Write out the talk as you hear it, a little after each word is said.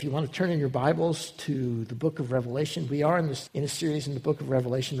If you want to turn in your Bibles to the book of Revelation, we are in a series in the book of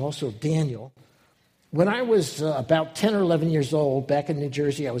Revelation, also Daniel. When I was about 10 or 11 years old, back in New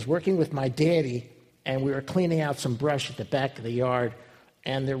Jersey, I was working with my daddy, and we were cleaning out some brush at the back of the yard,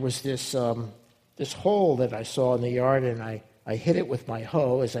 and there was this hole that I saw in the yard, and I hit it with my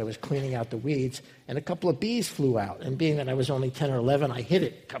hoe as I was cleaning out the weeds, and a couple of bees flew out. And being that I was only 10 or 11, I hit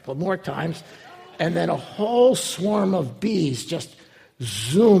it a couple more times, and then a whole swarm of bees just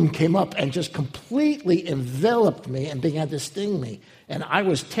came up and just completely enveloped me and began to sting me. And I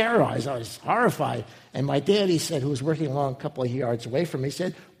was terrorized. I was horrified. And my daddy said, who was working along a couple of yards away from me,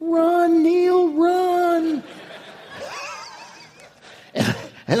 said, "Run, Neil, run."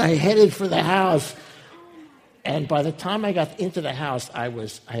 and I headed for the house. And by the time I got into the house, I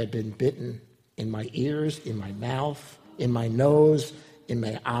had been bitten in my ears, in my mouth, in my nose, in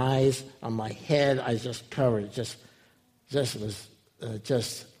my eyes, on my head. I was just covered.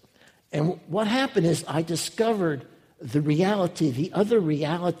 And what happened is I discovered the other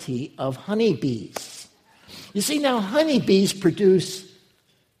reality of honeybees. You see, now honeybees produce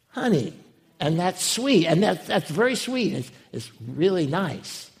honey, and that's sweet, and that's very sweet. It's really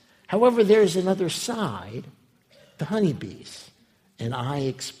nice. However, there's another side to honeybees, and I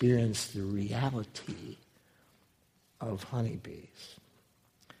experienced the reality of honeybees.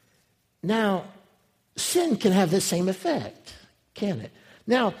 Now, sin can have the same effect, can it?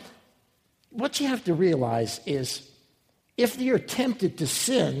 Now, what you have to realize is if you're tempted to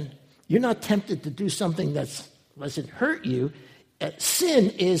sin, you're not tempted to do something that doesn't hurt you. Sin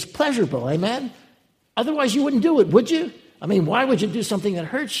is pleasurable, amen? Otherwise, you wouldn't do it, would you? I mean, why would you do something that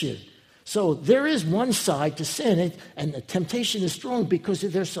hurts you? So there is one side to sin, and the temptation is strong because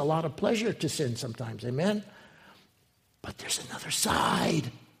there's a lot of pleasure to sin sometimes, amen? But there's another side.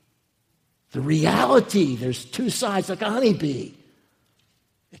 The reality, there's two sides like a honeybee.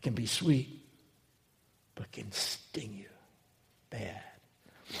 It can be sweet, but can sting you bad.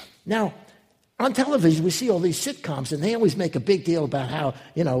 Now, on television, we see all these sitcoms, and they always make a big deal about how,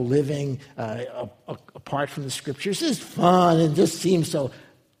 living apart from the scriptures is fun and just seems so,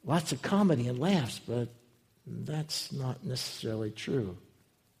 lots of comedy and laughs, but that's not necessarily true.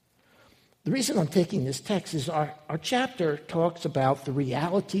 The reason I'm taking this text is our chapter talks about the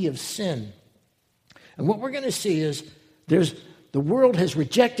reality of sin. And what we're going to see is the world has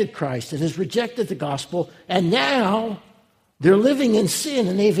rejected Christ. It has rejected the gospel. And now they're living in sin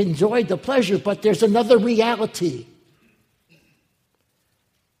and they've enjoyed the pleasure, but there's another reality.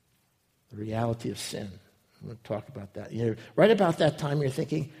 The reality of sin. I'm going to talk about that. Right about that time you're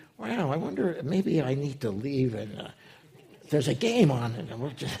thinking, wow, I wonder, maybe I need to leave and there's a game on it.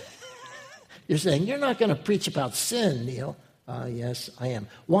 And you're saying, you're not going to preach about sin, Neil. Yes, I am.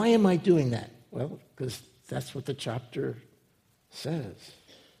 Why am I doing that? Well, because that's what the chapter says.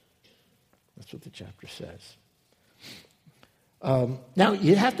 That's what the chapter says. Now,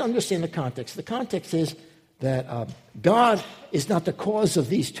 you have to understand the context. The context is that God is not the cause of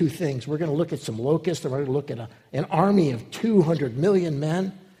these two things. We're going to look at some locusts, and we're going to look at an army of 200 million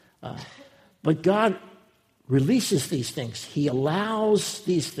men. But God releases these things. He allows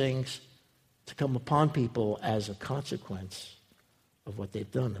these things to come upon people as a consequence of what they've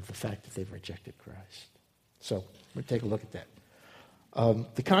done, of the fact that they've rejected Christ. So we'll take a look at that.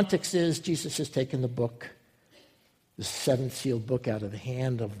 The context is Jesus has taken the book, the seventh sealed book, out of the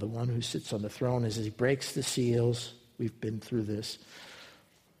hand of the one who sits on the throne. As he breaks the seals, we've been through this,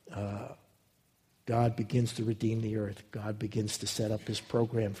 God begins to redeem the earth. God begins to set up his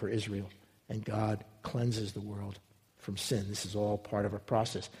program for Israel, and God cleanses the world from sin. This is all part of a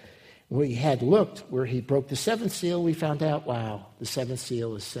process. We had looked where he broke the seventh seal. We found out, wow, the seventh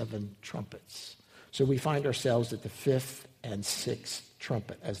seal is 7 trumpets. So we find ourselves at the 5th and 6th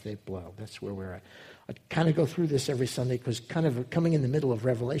trumpet as they blow. That's where we're at. I kind of go through this every Sunday because kind of coming in the middle of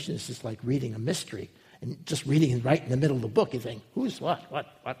Revelation is just like reading a mystery. And just reading right in the middle of the book, you think, who's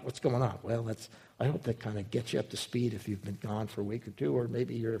what's going on? Well, I hope that kind of gets you up to speed if you've been gone for a week or two, or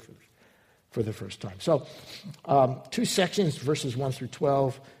maybe you're for the first time. So 2 sections, verses 1 through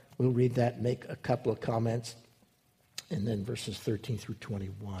 12. We'll read that, make a couple of comments, and then verses 13 through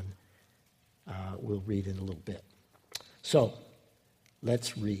 21 we'll read in a little bit. So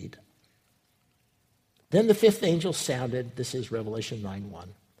let's read. Then the 5th angel sounded, this is Revelation 9:1,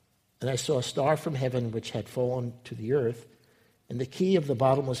 and I saw a star from heaven which had fallen to the earth, and the key of the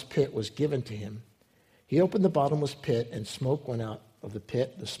bottomless pit was given to him. He opened the bottomless pit, and smoke went out of the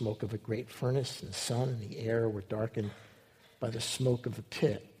pit, the smoke of a great furnace, and the sun and the air were darkened by the smoke of the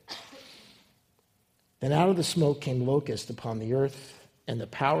pit. Then out of the smoke came locusts upon the earth, and the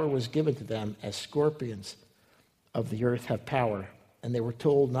power was given to them as scorpions of the earth have power. And they were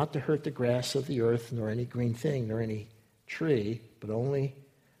told not to hurt the grass of the earth, nor any green thing, nor any tree, but only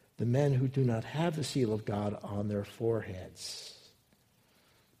the men who do not have the seal of God on their foreheads.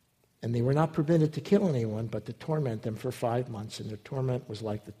 And they were not permitted to kill anyone, but to torment them for 5 months. And their torment was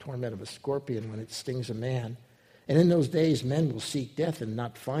like the torment of a scorpion when it stings a man. And in those days, men will seek death and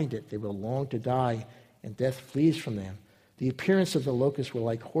not find it. They will long to die, and death flees from them. The appearance of the locusts were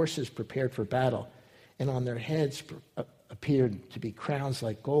like horses prepared for battle, and on their heads appeared to be crowns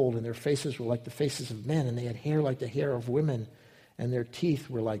like gold, and their faces were like the faces of men, and they had hair like the hair of women, and their teeth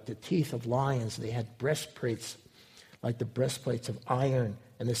were like the teeth of lions. They had breastplates like the breastplates of iron,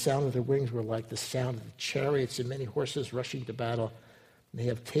 and the sound of their wings were like the sound of the chariots and many horses rushing to battle. And they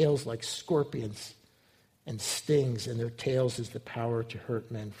have tails like scorpions and stings, and their tails is the power to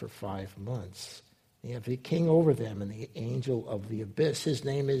hurt men for 5 months. They have the king over them and the angel of the abyss. His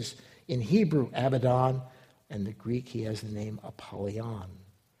name is in Hebrew Abaddon, and the Greek he has the name Apollyon.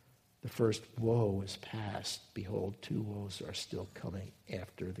 The first woe is past. Behold, 2 woes are still coming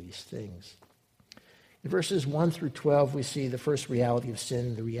after these things. In verses 1 through 12, we see the first reality of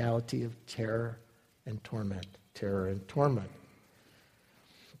sin, the reality of terror and torment. Terror and torment.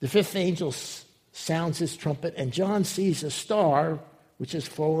 The 5th angel sounds his trumpet, and John sees a star which has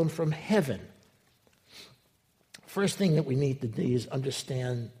fallen from heaven. First thing that we need to do is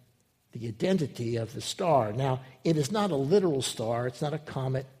understand the identity of the star. Now, it is not a literal star. It's not a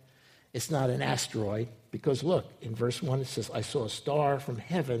comet. It's not an asteroid. Because look, in verse 1 it says, I saw a star from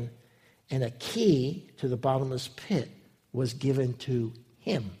heaven, and a key to the bottomless pit was given to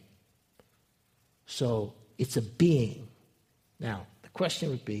him. So it's a being. Now, the question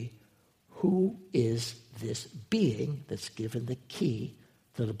would be, who is this being that's given the key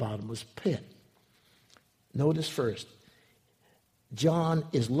to the bottomless pit? Notice first, John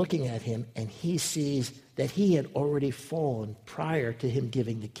is looking at him, and he sees that he had already fallen prior to him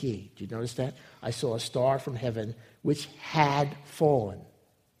giving the key. Do you notice that? I saw a star from heaven which had fallen.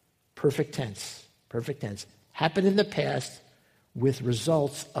 Perfect tense. Perfect tense. Happened in the past with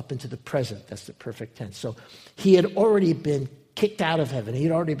results up into the present. That's the perfect tense. So he had already been kicked out of heaven. He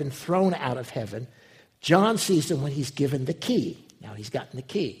had already been thrown out of heaven. John sees him when he's given the key. Now he's gotten the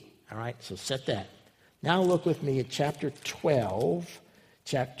key. All right, so set that. Now look with me at chapter 12,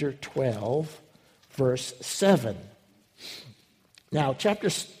 verse 7. Now,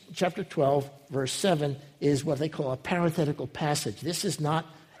 chapter 12, verse 7 is what they call a parenthetical passage. This is not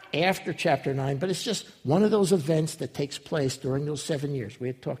after chapter 9, but it's just one of those events that takes place during those 7 years. We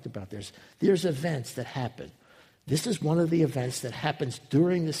had talked about this. There's events that happen. This is one of the events that happens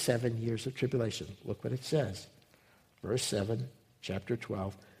during the 7 years of tribulation. Look what it says. Verse 7, chapter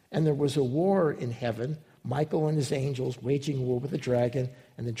 12. And there was a war in heaven, Michael and his angels waging war with the dragon,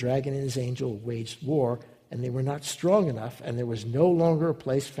 and the dragon and his angel waged war, and they were not strong enough, and there was no longer a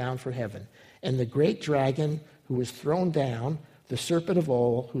place found for heaven. And the great dragon who was thrown down, the serpent of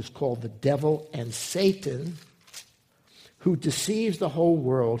old, who's called the devil and Satan, who deceives the whole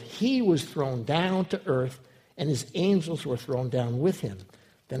world, he was thrown down to earth, and his angels were thrown down with him.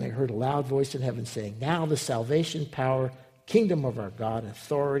 Then I heard a loud voice in heaven saying, now the salvation, power, kingdom of our God,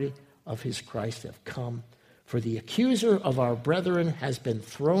 authority of his Christ have come. For the accuser of our brethren has been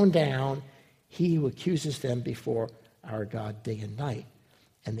thrown down, he who accuses them before our God day and night.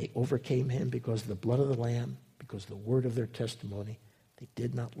 And they overcame him because of the blood of the Lamb, because of the word of their testimony. They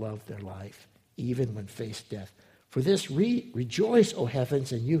did not love their life, even when faced death. For this rejoice, O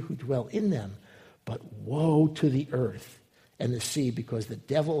heavens, and you who dwell in them. But woe to the earth and the sea, because the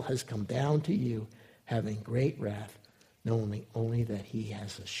devil has come down to you, having great wrath, knowing only that he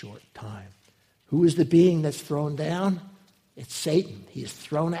has a short time. Who is the being that's thrown down? It's Satan. He is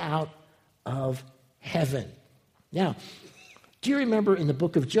thrown out of heaven. Now, do you remember in the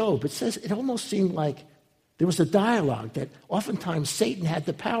book of Job, it says it almost seemed like there was a dialogue that oftentimes Satan had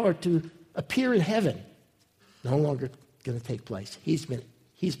the power to appear in heaven. No longer going to take place. He's been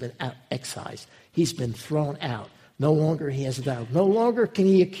excised. He's been thrown out. No longer he has a dialogue. No longer can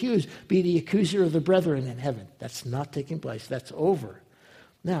he be the accuser of the brethren in heaven. That's not taking place. That's over.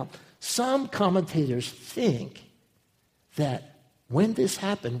 Now, some commentators think that when this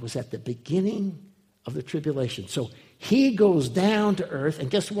happened was at the beginning of the tribulation. So he goes down to earth, and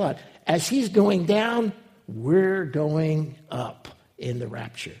guess what? As he's going down, we're going up in the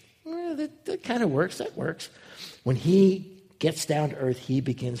rapture. Well, that kind of works. That works. When he gets down to earth, he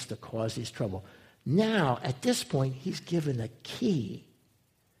begins to cause these trouble. Now, at this point, he's given a key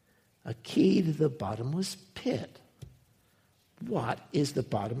to the bottomless pit. What is the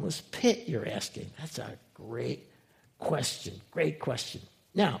bottomless pit, you're asking? That's a great question.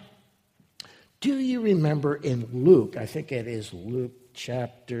 Now, Do you remember in Luke, I think it is Luke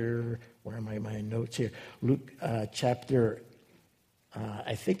chapter, where am I, my notes here? Luke chapter,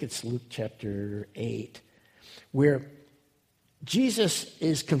 I think it's Luke chapter 8, where Jesus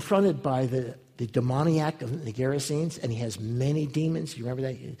is confronted by the demoniac of the Gerasenes, and he has many demons. You remember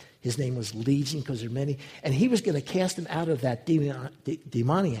that? His name was Legion because there are many. And he was going to cast him out of that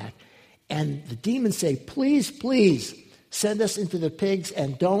demoniac. And the demons say, please, please, send us into the pigs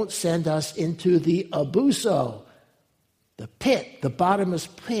and don't send us into the abuso, the pit, the bottomless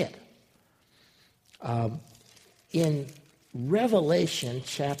pit. In Revelation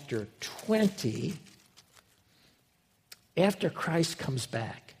chapter 20, after Christ comes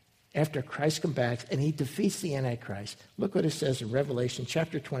back and he defeats the Antichrist, look what it says in Revelation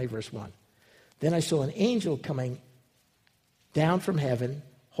chapter 20, verse 1. Then I saw an angel coming down from heaven,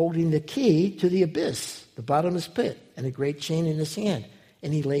 holding the key to the abyss, the bottomless pit, and a great chain in his hand.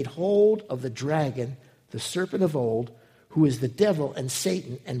 And he laid hold of the dragon, the serpent of old, who is the devil and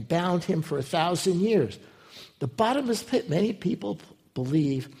Satan, and bound him for 1,000 years. The bottomless pit, many people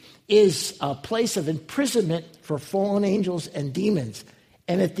believe, is a place of imprisonment for fallen angels and demons.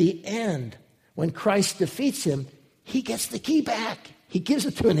 And at the end, when Christ defeats him, he gets the key back. He gives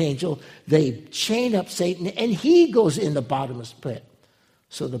it to an angel. They chain up Satan, and he goes in the bottomless pit.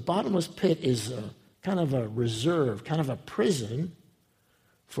 So the bottomless pit is kind of a reserve, kind of a prison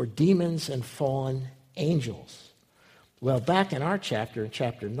for demons and fallen angels. Well, back in our chapter, in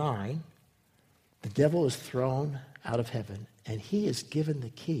chapter 9, the devil is thrown out of heaven, and he is given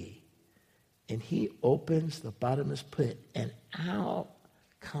the key. And he opens the bottomless pit, and out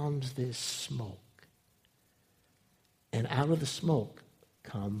comes this smoke. And out of the smoke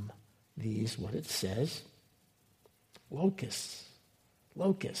come these, what it says, locusts.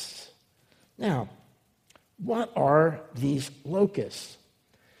 Locusts. Now, what are these locusts?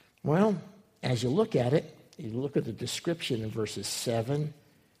 Well, as you look at it, you look at the description in verses 7,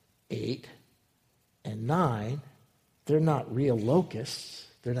 8, and 9, they're not real locusts.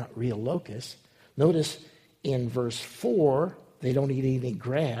 They're not real locusts. Notice in verse 4, they don't eat any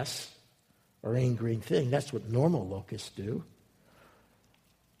grass or any green thing. That's what normal locusts do.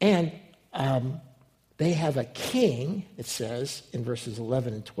 And they have a king, it says in verses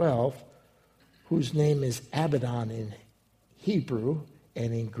 11 and 12, whose name is Abaddon in Hebrew,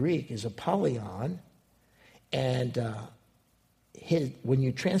 and in Greek is Apollyon. And when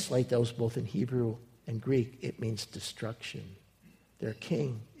you translate those both in Hebrew and Greek, it means destruction. Their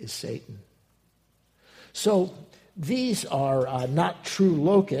king is Satan. So these are not true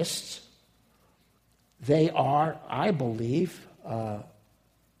locusts. They are, I believe, a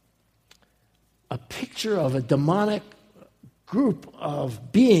picture of a demonic group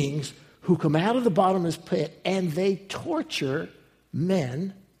of beings who come out of the bottomless pit and they torture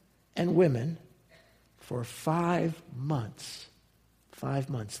men and women for 5 months. 5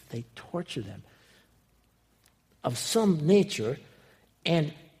 months. They torture them of some nature.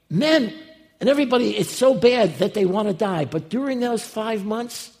 And men and everybody, it's so bad that they want to die. But during those 5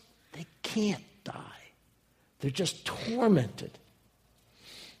 months, they can't die. They're just tormented.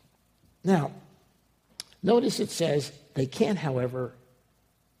 Now, notice it says they can't, however,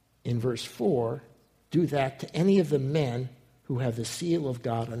 in verse 4, do that to any of the men who have the seal of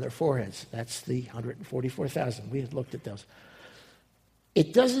God on their foreheads. That's the 144,000. We had looked at those.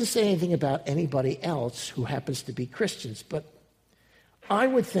 It doesn't say anything about anybody else who happens to be Christians, but I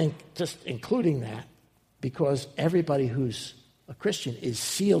would think, just including that, because everybody who's a Christian is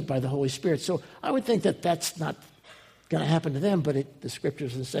sealed by the Holy Spirit. So I would think that that's not going to happen to them, but the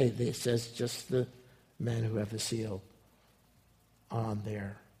scriptures doesn't say. It says just the men who have the seal on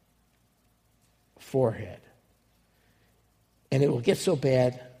their forehead. And it will get so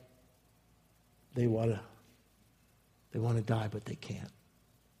bad, they want to die, but they can't.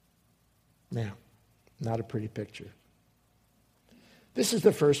 Now, not a pretty picture. This is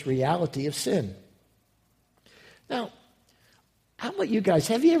the first reality of sin. Now, how about you guys?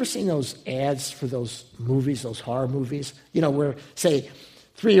 Have you ever seen those ads for those movies, those horror movies? You know, where, say,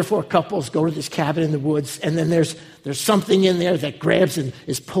 3 or 4 couples go to this cabin in the woods, and then there's something in there that grabs and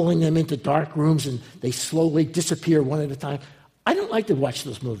is pulling them into dark rooms, and they slowly disappear one at a time. I don't like to watch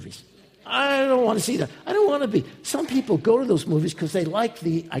those movies. I don't want to see that. I don't want to be. Some people go to those movies because they like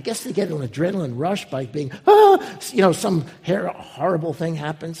I guess they get an adrenaline rush by being, some horrible thing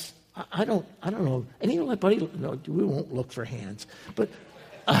happens. I don't know. And you know, buddy, no, we won't look for hands. But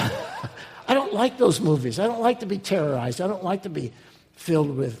I don't like those movies. I don't like to be terrorized. I don't like to be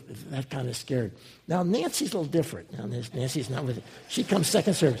filled with that kind of scared. Now, Nancy's a little different. Now, Nancy's not with it. She comes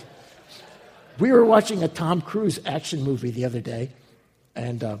second service. We were watching a Tom Cruise action movie the other day,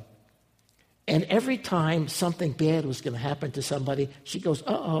 and And every time something bad was going to happen to somebody, she goes,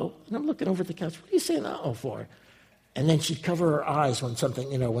 uh-oh. And I'm looking over at the couch. What are you saying uh-oh for? And then she'd cover her eyes when something,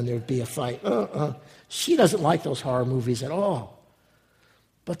 when there'd be a fight. She doesn't like those horror movies at all.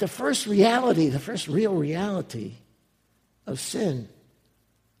 But the first real reality of sin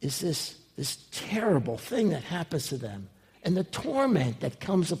is this terrible thing that happens to them and the torment that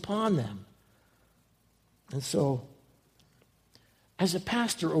comes upon them. And so, as a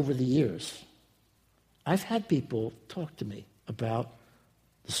pastor over the years, I've had people talk to me about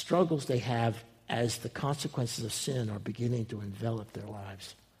the struggles they have as the consequences of sin are beginning to envelop their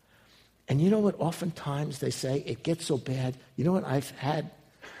lives. And you know what oftentimes they say? It gets so bad. You know what I've had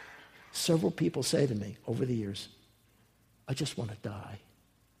several people say to me over the years? I just want to die.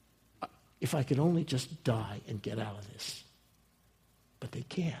 If I could only just die and get out of this. But they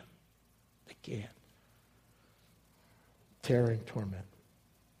can't. They can't. Terror and torment.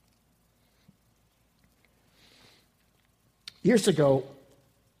 Years ago,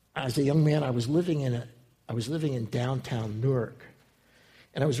 as a young man, I was living in downtown Newark,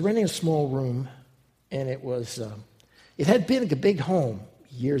 and I was renting a small room, and it had been a big home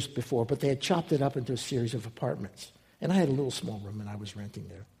years before, but they had chopped it up into a series of apartments, and I had a little small room, and I was renting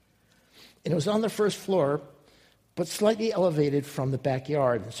there, and it was on the first floor, but slightly elevated from the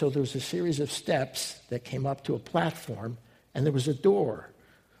backyard, and so there was a series of steps that came up to a platform, and there was a door,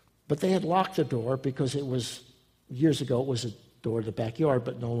 but they had locked the door because years ago, it was a door to the backyard,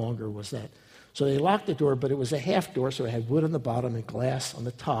 but no longer was that. So they locked the door, but it was a half door, so it had wood on the bottom and glass on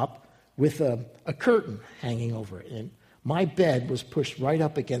the top with a curtain hanging over it. And my bed was pushed right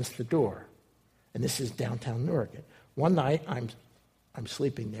up against the door. And this is downtown Newark. One night, I'm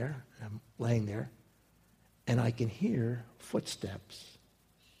sleeping there, I'm laying there, and I can hear footsteps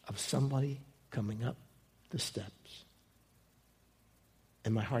of somebody coming up the steps.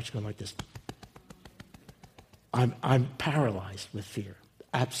 And my heart's going like this. I'm paralyzed with fear,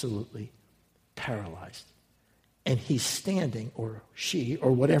 absolutely paralyzed. And he's standing, or she,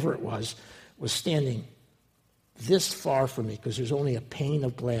 or whatever it was standing this far from me because there's only a pane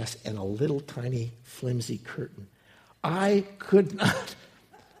of glass and a little tiny flimsy curtain. I could not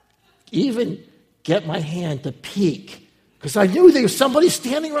even get my hand to peek because I knew there was somebody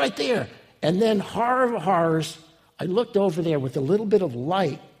standing right there. And then, horror of horrors, I looked over there with a little bit of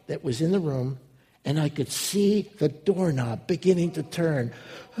light that was in the room, and I could see the doorknob beginning to turn.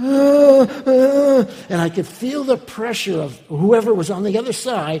 And I could feel the pressure of whoever was on the other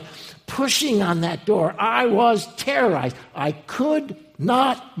side pushing on that door. I was terrorized. I could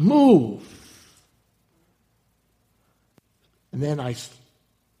not move. And then a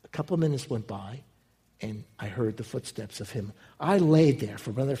couple of minutes went by, and I heard the footsteps of him. I laid there for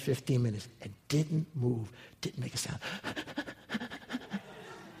another 15 minutes and didn't move, didn't make a sound.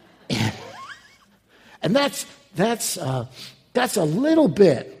 And that's a little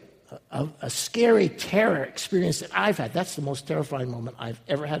bit of a scary terror experience that I've had. That's the most terrifying moment I've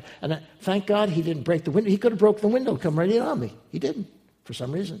ever had. And thank God he didn't break the window. He could have broke the window, come right in on me. He didn't, for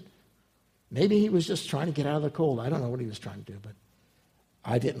some reason. Maybe he was just trying to get out of the cold. I don't know what he was trying to do, but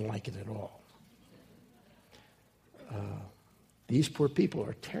I didn't like it at all. These poor people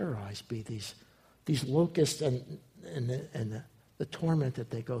are terrorized by these locusts and the torment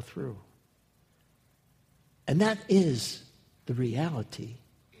that they go through. And that is the reality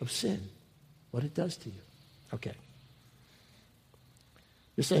of sin, what it does to you. Okay.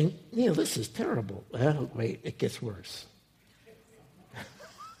 You're saying, Neil, this is terrible. Well, wait, it gets worse.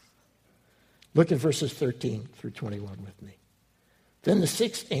 Look at verses 13 through 21 with me. Then the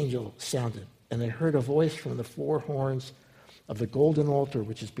sixth angel sounded, and I heard a voice from the four horns of the golden altar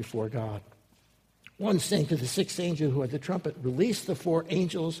which is before God. One saying to the sixth angel who had the trumpet, release the four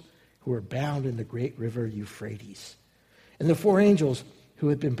angels who are bound in the great river Euphrates. And the four angels who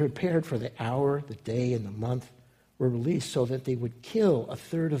had been prepared for the hour, the day, and the month were released so that they would kill a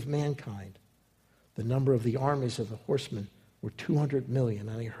third of mankind. The number of the armies of the horsemen were 200 million,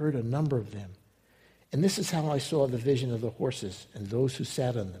 and I heard a number of them. And this is how I saw the vision of the horses and those who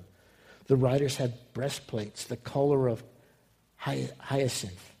sat on them. The riders had breastplates, the color of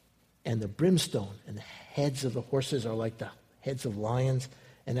hyacinth, and the brimstone, and the heads of the horses are like the heads of lions,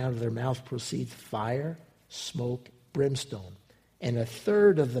 and out of their mouth proceeds fire, smoke, brimstone. And a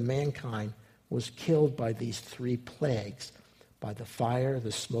third of the mankind was killed by these three plagues, by the fire,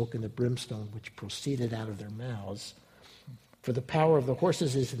 the smoke, and the brimstone, which proceeded out of their mouths. For the power of the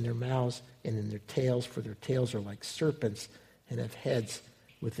horses is in their mouths and in their tails, for their tails are like serpents and have heads.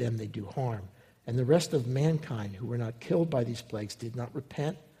 With them they do harm. And the rest of mankind who were not killed by these plagues did not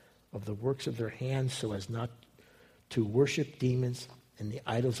repent of the works of their hands so as not to worship demons and the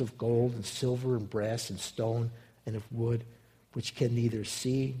idols of gold and silver and brass and stone and of wood, which can neither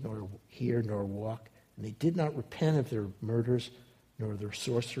see nor hear nor walk. And they did not repent of their murders, nor their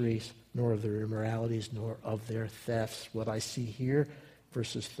sorceries, nor of their immoralities, nor of their thefts. What I see here,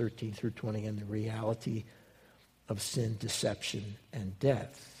 verses 13 through 20, and the reality of sin, deception, and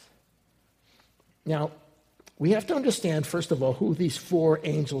death. Now, we have to understand, first of all, who these four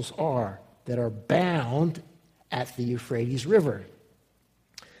angels are that are bound at the Euphrates River.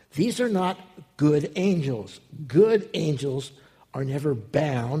 These are not good angels. Good angels are never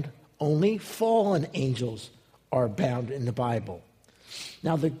bound. Only fallen angels are bound in the Bible.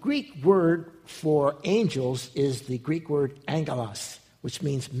 Now, the Greek word for angels is the Greek word angelos, which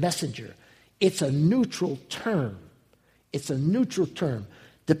means messenger. It's a neutral term. It's a neutral term.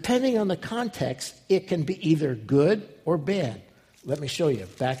 Depending on the context, it can be either good or bad. Let me show you.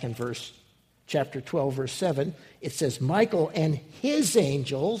 Back in chapter 12, verse 7, it says, Michael and his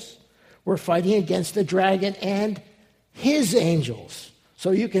angels were fighting against the dragon and his angels.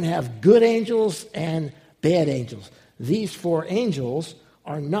 So you can have good angels and bad angels. These four angels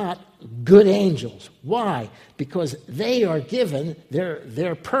are not good angels. Why? Because they are given,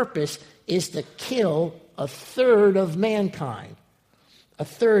 their purpose is to kill a third of mankind. A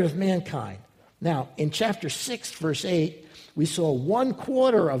third of mankind. Now, in chapter 6, verse 8, we saw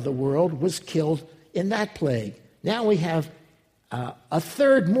 1/4 of the world was killed in that plague. Now we have a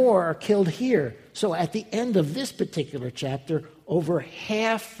third more are killed here. So at the end of this particular chapter, over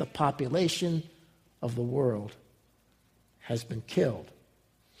half the population of the world has been killed.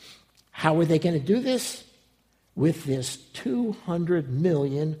 How are they going to do this? With this 200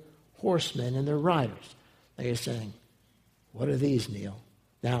 million horsemen and their riders. Now you're saying, what are these, Neil?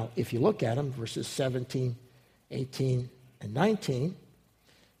 Now, if you look at them, verses 17, 18, and 19,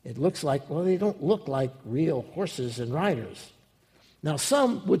 it looks like, well, they don't look like real horses and riders. Now,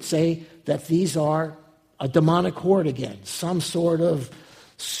 some would say that these are a demonic horde again, some sort of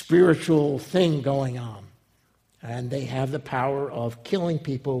spiritual thing going on. And they have the power of killing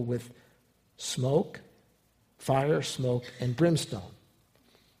people with smoke, fire, smoke, and brimstone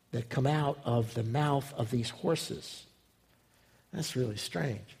that come out of the mouth of these horses. That's really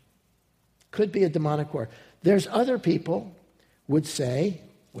strange. Could be a demonic horde. There's other people would say,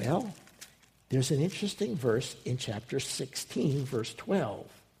 well, there's an interesting verse in chapter 16, verse 12.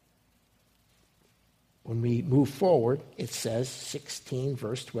 When we move forward, it says, 16,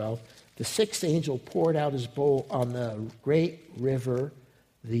 verse 12, the sixth angel poured out his bowl on the great river,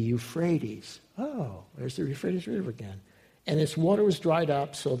 the Euphrates. Oh, there's the Euphrates River again. And its water was dried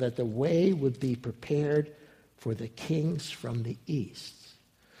up so that the way would be prepared for the kings from the east.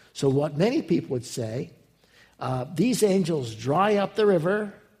 So what many people would say, these angels dry up the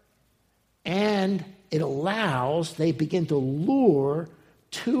river, and they begin to lure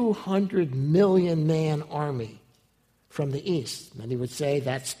 200 million man army from the east. Many would say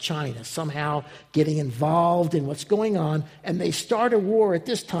that's China, somehow getting involved in what's going on, and they start a war at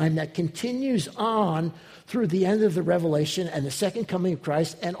this time that continues on through the end of the Revelation and the second coming of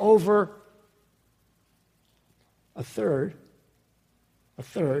Christ, and over a third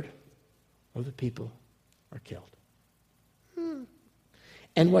of the people are killed.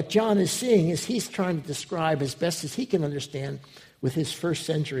 And what John is seeing is he's trying to describe as best as he can understand with his first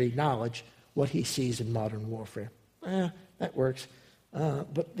century knowledge what he sees in modern warfare. That works.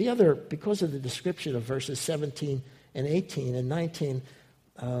 But the other, because of the description of verses 17 and 18 and 19,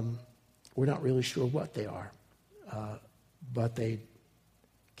 we're not really sure what they are. But they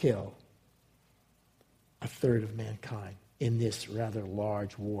kill a third of mankind in this rather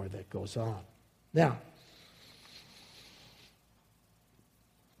large war that goes on. Now,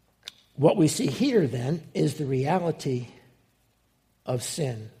 what we see here then is the reality of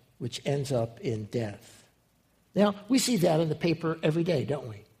sin, which ends up in death. Now, we see that in the paper every day, don't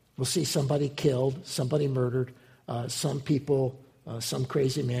we? We'll see somebody killed, somebody murdered, some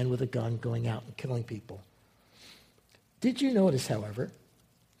crazy man with a gun going out and killing people. Did you notice, however,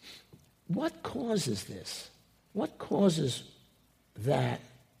 what causes this? What causes that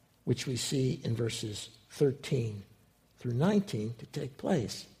which we see in verses 13 through 19 to take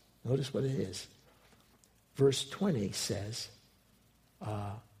place? Notice what it is. Verse 20 says,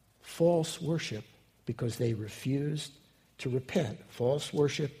 false worship, because they refused to repent. False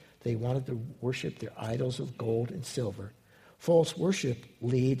worship, they wanted to worship their idols of gold and silver. False worship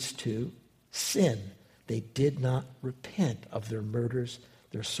leads to sin. They did not repent of their murders,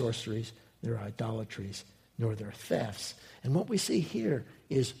 their sorceries, their idolatries, nor their thefts. And what we see here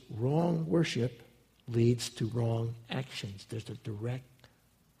is wrong worship leads to wrong actions. There's a direct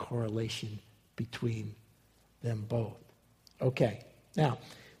correlation between them both. Okay, Now,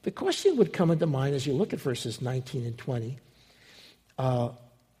 the question would come into mind as you look at verses 19 and 20.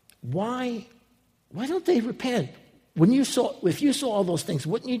 Why don't they repent? If you saw all those things,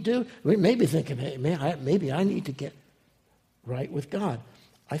 wouldn't you do? Maybe thinking, hey, maybe I need to get right with God.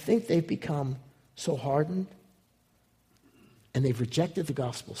 I think they've become so hardened and they've rejected the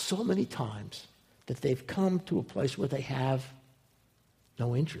gospel so many times that they've come to a place where they have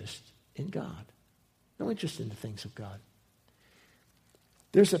no interest in God, no interest in the things of God.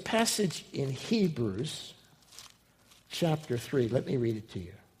 There's a passage in Hebrews chapter 3. Let me read it to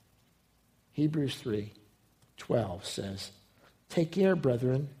you. Hebrews 3:12 says, "Take care,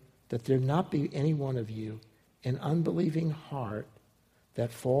 brethren, that there not be any one of you an unbelieving heart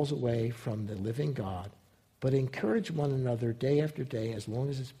that falls away from the living God, but encourage one another day after day, as long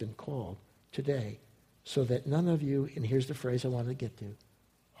as it's been called today, so that none of you," and here's the phrase I wanted to get to,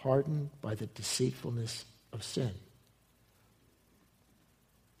 "hardened by the deceitfulness of sin."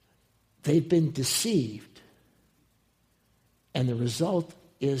 They've been deceived, and the result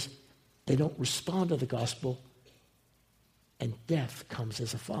is they don't respond to the gospel, and death comes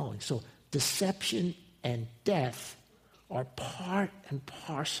as a following. So deception and death are part and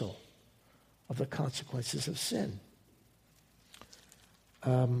parcel of the consequences of sin.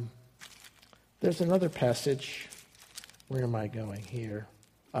 There's another passage. Where am I going here?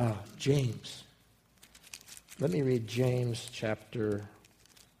 James. Let me read James chapter...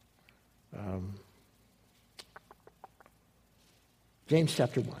 James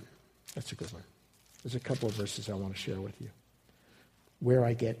chapter 1. That's a good one. There's a couple of verses I want to share with you where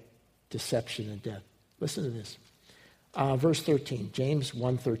I get deception and death. Listen to this. Verse 13, James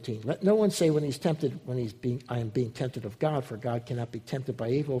 1:13. "Let no one say when he's tempted, I am being tempted of God, for God cannot be tempted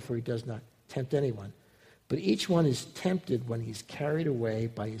by evil, for he does not tempt anyone. But each one is tempted when he's carried away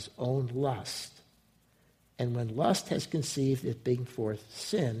by his own lust. And when lust has conceived, it brings forth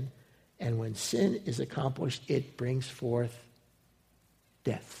sin. And when sin is accomplished, it brings forth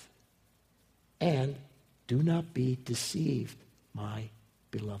death. And do not be deceived, my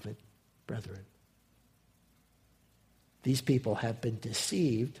beloved brethren." These people have been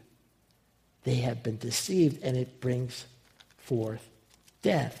deceived. They have been deceived, and it brings forth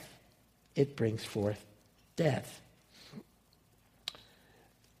death. It brings forth death.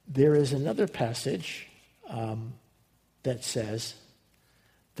 There is another passage that says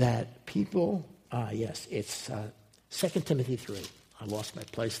that people, it's 2 Timothy 3. I lost my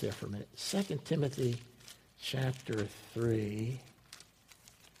place there for a minute. 2 Timothy chapter 3.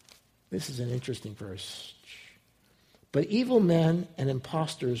 This is an interesting verse. "But evil men and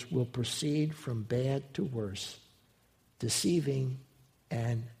impostors will proceed from bad to worse, deceiving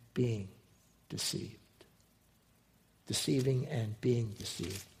and being deceived." Deceiving and being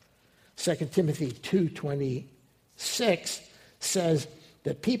deceived. 2 Timothy 2:26 says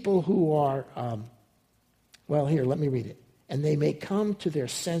that people who are, here, let me read it. "And they may come to their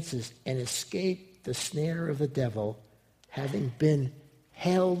senses and escape the snare of the devil, having been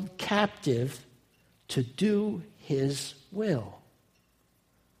held captive to do his will."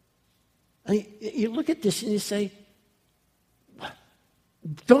 I mean, you look at this and you say,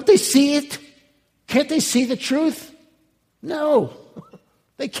 don't they see it? Can't they see the truth? No,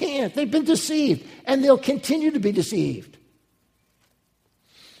 they can't. They've been deceived, and they'll continue to be deceived.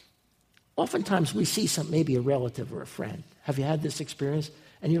 Oftentimes we see maybe a relative or a friend. Have you had this experience?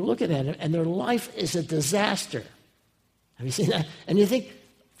 And you're looking at them, and their life is a disaster. Have you seen that? And you think,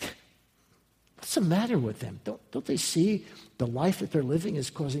 what's the matter with them? Don't they see the life that they're living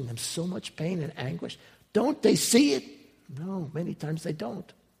is causing them so much pain and anguish? Don't they see it? No, many times they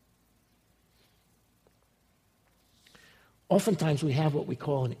don't. Oftentimes we have what we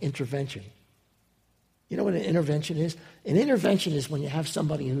call an intervention. You know what an intervention is? An intervention is when you have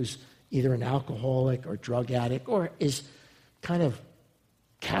somebody who's either an alcoholic or drug addict or is kind of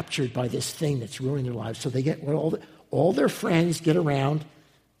captured by this thing that's ruining their lives. So they get all their friends get around,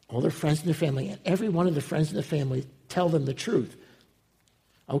 all their friends in their family, and every one of the friends in the family tell them the truth.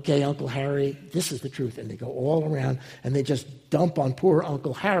 Okay, Uncle Harry, this is the truth. And they go all around and they just dump on poor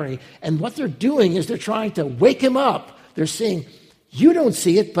Uncle Harry. And what they're doing is they're trying to wake him up. They're saying, you don't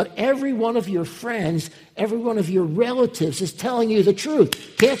see it, but every one of your friends, every one of your relatives is telling you the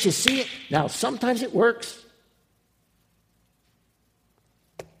truth. Can't you see it? Now, sometimes it works.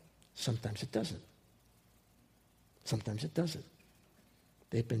 Sometimes it doesn't. Sometimes it doesn't.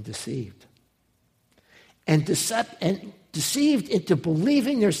 They've been deceived. And deceived into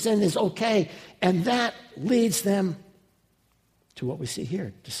believing their sin is okay. And that leads them to what we see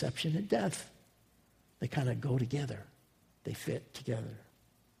here, deception and death. They kind of go together. They fit together.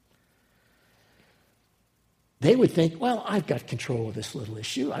 They would think, well, I've got control of this little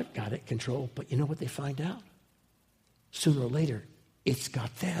issue. I've got it controlled. But you know what they find out? Sooner or later, it's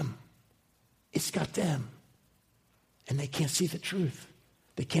got them. It's got them. And they can't see the truth.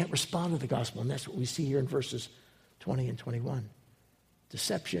 They can't respond to the gospel. And that's what we see here in verses 20 and 21.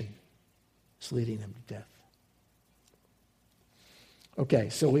 Deception is leading them to death. Okay,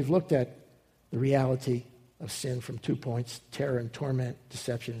 so we've looked at the reality of sin from 2 points: terror and torment,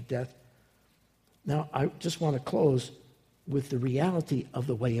 deception and death. Now, I just want to close with the reality of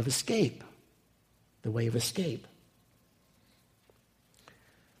the way of escape. The way of escape.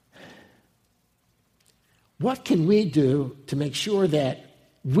 What can we do to make sure that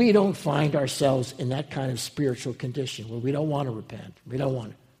we don't find ourselves in that kind of spiritual condition where we don't want to repent? We don't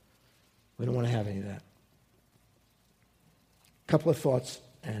want to have any of that. A couple of thoughts,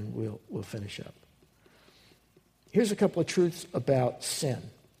 and we'll finish up. Here's a couple of truths about sin.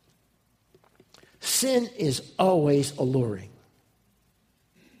 Sin is always alluring.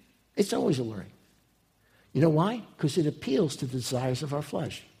 It's always alluring. You know why? Because it appeals to the desires of our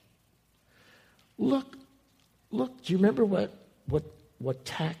flesh. Look, do you remember what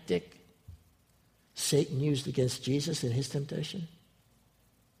tactic Satan used against Jesus in his temptation?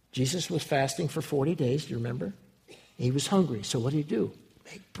 Jesus was fasting for 40 days, do you remember? He was hungry, so what did he do?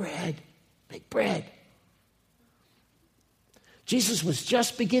 Make bread. Jesus was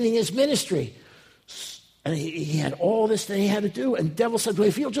just beginning his ministry, and he had all this that he had to do, and the devil said, well,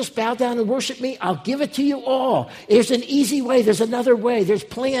 if you'll just bow down and worship me, I'll give it to you all. There's an easy way, there's another way, there's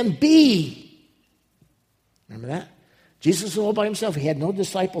plan B. Remember that? Jesus was all by himself. He had no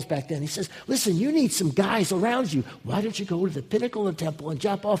disciples back then. He says, listen, you need some guys around you. Why don't you go to the pinnacle of the temple and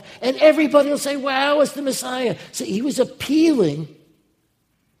jump off? And everybody will say, wow, it's the Messiah. See, he was appealing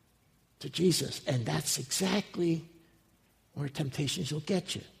to Jesus. And that's exactly where temptations will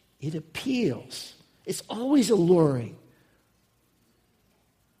get you. It appeals. It's always alluring.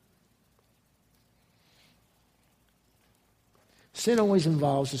 Sin always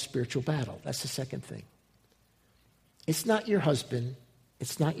involves a spiritual battle. That's the second thing. It's not your husband.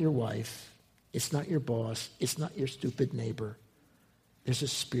 It's not your wife. It's not your boss. It's not your stupid neighbor. There's a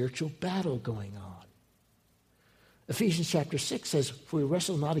spiritual battle going on. Ephesians chapter 6 says, for we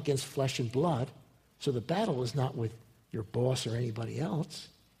wrestle not against flesh and blood. So the battle is not with your boss or anybody else.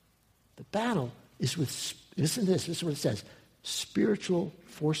 The battle is with, listen to this, this is what it says, spiritual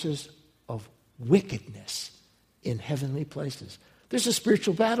forces of wickedness in heavenly places. There's a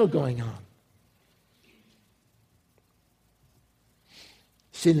spiritual battle going on.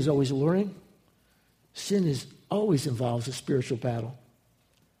 Sin is always alluring. Sin always involves a spiritual battle.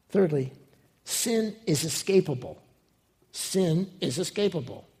 Thirdly, sin is escapable. Sin is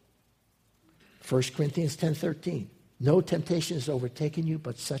escapable. 1 Corinthians 10:13. No temptation has overtaken you,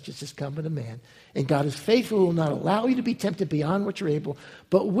 but such as is common to man. And God is faithful, will not allow you to be tempted beyond what you're able,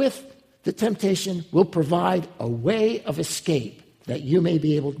 but with the temptation will provide a way of escape that you may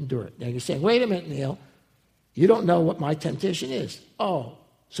be able to endure it. Now you're saying, wait a minute, Neil. You don't know what my temptation is. Oh,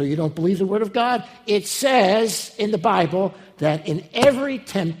 so you don't believe the Word of God? It says in the Bible that in every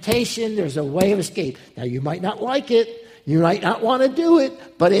temptation there's a way of escape. Now you might not like it. You might not want to do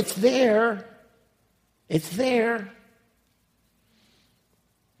it, but it's there. It's there.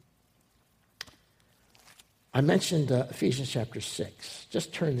 I mentioned Ephesians chapter 6.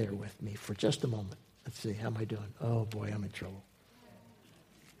 Just turn there with me for just a moment. Let's see, how am I doing? Oh boy, I'm in trouble.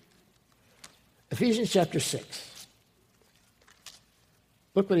 Ephesians chapter 6.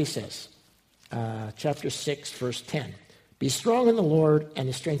 Look what he says. Chapter 6, verse 10. Be strong in the Lord and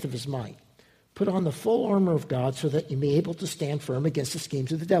the strength of his might. Put on the full armor of God so that you may be able to stand firm against the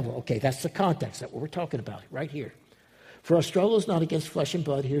schemes of the devil. Okay, that's the context. That's what we're talking about right here. For our struggle is not against flesh and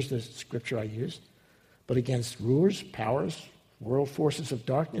blood. Here's the scripture I used. But against rulers, powers, world forces of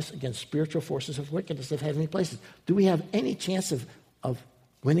darkness, against spiritual forces of wickedness of heavenly places. Do we have any chance of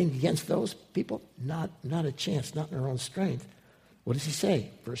winning against those people? Not a chance, not in our own strength. What does he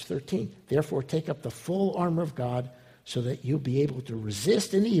say? Verse 13. Therefore take up the full armor of God so that you'll be able to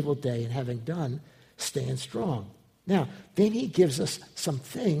resist in the evil day, and having done, stand strong. Now, then he gives us some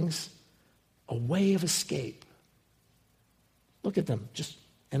things, a way of escape. Look at them.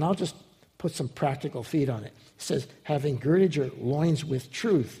 And I'll just put some practical feet on it. It says, having girded your loins with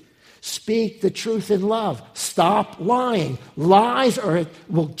truth. Speak the truth in love. Stop lying. Lies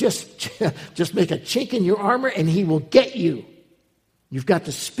will just make a chink in your armor and he will get you. You've got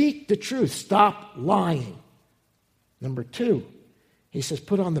to speak the truth. Stop lying. Number 2, he says,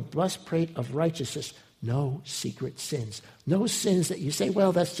 put on the breastplate of righteousness. No secret sins. No sins that you say,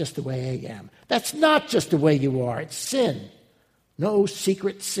 well, that's just the way I am. That's not just the way you are. It's sin. No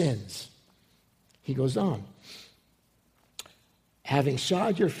secret sins. He goes on. having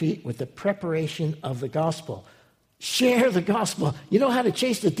shod your feet with the preparation of the gospel. Share the gospel. You know how to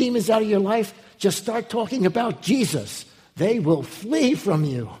chase the demons out of your life? Just start talking about Jesus. They will flee from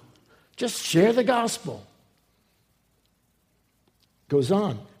you. Just share the gospel. Goes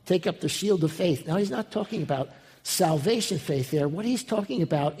on. Take up the shield of faith. Now, he's not talking about salvation faith there. What he's talking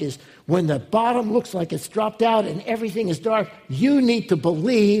about is when the bottom looks like it's dropped out and everything is dark, you need to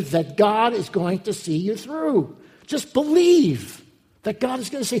believe that God is going to see you through. Just believe that God is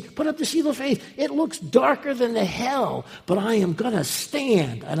going to say, put up the shield of faith. It looks darker than the hell, but I am going to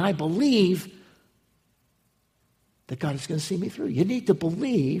stand, and I believe that God is going to see me through. You need to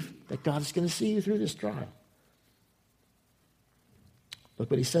believe that God is going to see you through this trial.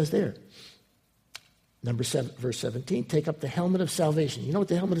 Look what he says there. Number 7, verse 17, take up the helmet of salvation. You know what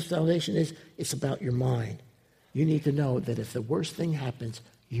the helmet of salvation is? It's about your mind. You need to know that if the worst thing happens,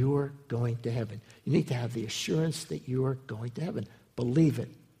 you're going to heaven. You need to have the assurance that you're going to heaven. Believe it.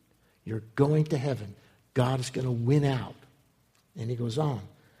 You're going to heaven. God is going to win out. And he goes on.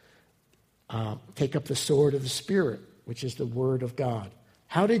 Take up the sword of the Spirit, which is the word of God.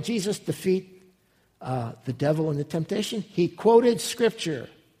 How did Jesus defeat the devil in the temptation? He quoted Scripture.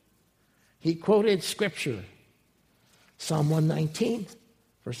 He quoted Scripture. Psalm 119,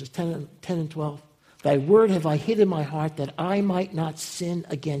 verses 10 and 12. Thy word have I hid in my heart that I might not sin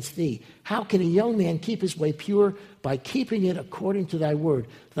against thee. How can a young man keep his way pure? By keeping it according to thy word.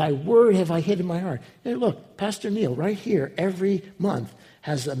 Thy word have I hid in my heart. Hey, look, Pastor Neil right here every month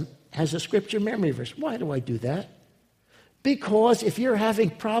has a scripture memory verse. Why do I do that? Because if you're having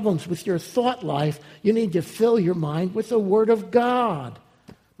problems with your thought life, you need to fill your mind with the word of God.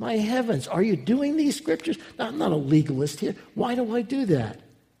 My heavens, are you doing these scriptures? Now, I'm not a legalist here. Why do I do that?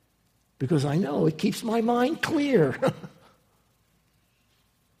 Because I know it keeps my mind clear.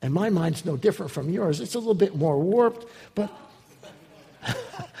 And my mind's no different from yours. It's a little bit more warped, but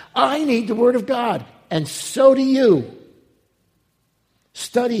I need the Word of God, and so do you.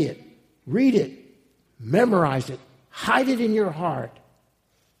 Study it, read it, memorize it, hide it in your heart.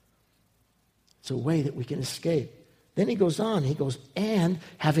 It's a way that we can escape. Then he goes on, and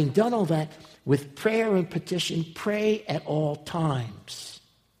having done all that, with prayer and petition, pray at all times.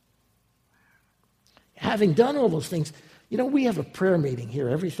 Having done all those things, you know, we have a prayer meeting here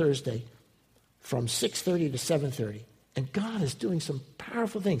every Thursday from 6:30 to 7:30. And God is doing some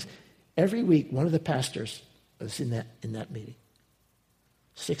powerful things. Every week, one of the pastors is in that meeting.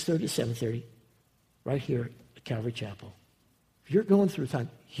 6:30 to 7:30, right here at Calvary Chapel. If you're going through time,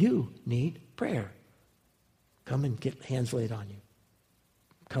 you need prayer. Come and get hands laid on you.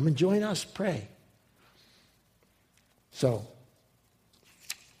 Come and join us, pray. So,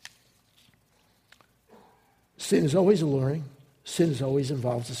 sin is always alluring. Sin is always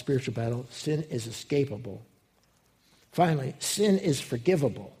involves a spiritual battle. Sin is escapable. Finally, sin is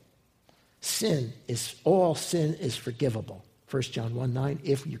forgivable. All sin is forgivable. 1 John 1:9,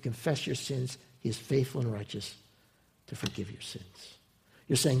 if you confess your sins, he is faithful and righteous to forgive your sins.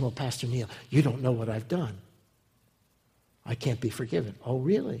 You're saying, well, Pastor Neil, you don't know what I've done. I can't be forgiven. Oh,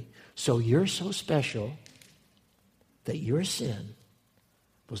 really? So you're so special that your sin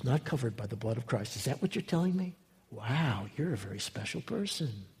was not covered by the blood of Christ. Is that what you're telling me? Wow, you're a very special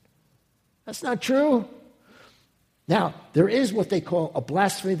person. That's not true. Now, there is what they call a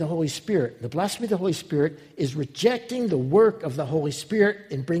blasphemy of the Holy Spirit. The blasphemy of the Holy Spirit is rejecting the work of the Holy Spirit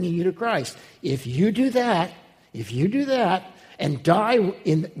in bringing you to Christ. If you do that and die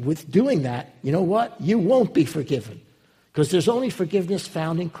with doing that, you know what? You won't be forgiven. Because there's only forgiveness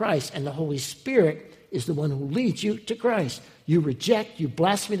found in Christ, and the Holy Spirit is the one who leads you to Christ. You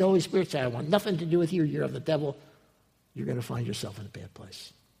blaspheme the Holy Spirit, say, I want nothing to do with you, you're of the devil. You're going to find yourself in a bad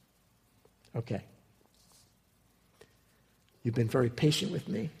place. Okay. You've been very patient with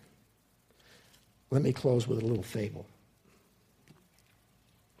me. Let me close with a little fable.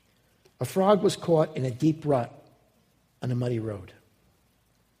 A frog was caught in a deep rut on a muddy road.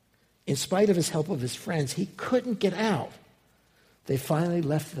 In spite of his help of his friends, he couldn't get out. They finally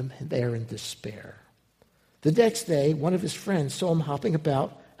left him there in despair. The next day, one of his friends saw him hopping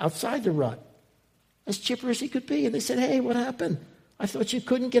about outside the rut, as chipper as he could be. And they said, hey, what happened? I thought you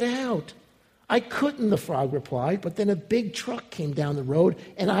couldn't get out. I couldn't, the frog replied, but then a big truck came down the road,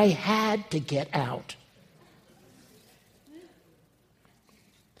 and I had to get out.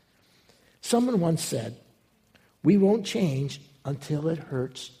 Someone once said, we won't change until it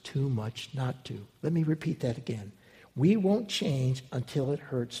hurts too much not to. Let me repeat that again. We won't change until it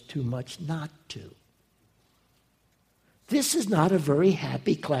hurts too much not to. This is not a very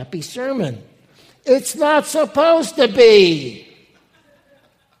happy, clappy sermon. It's not supposed to be.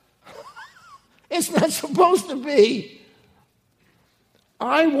 It's not supposed to be.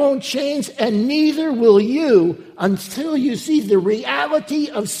 I won't change, and neither will you until you see the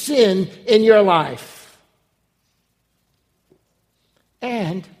reality of sin in your life.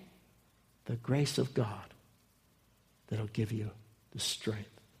 And the grace of God that'll give you the strength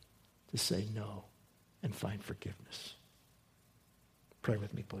to say no and find forgiveness. Pray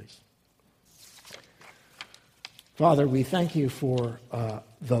with me, please. Father, we thank you for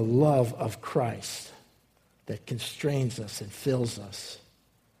the love of Christ that constrains us and fills us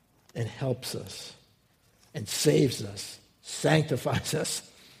and helps us and saves us, sanctifies us,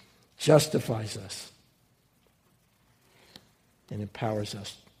 justifies us, and empowers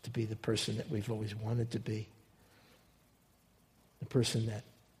us to be the person that we've always wanted to be, the person that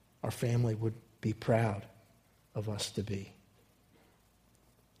our family would be proud of us to be.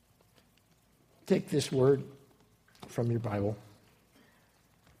 Take this word from your Bible.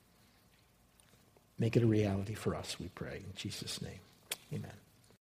 Make it a reality for us, we pray. In Jesus' name, amen.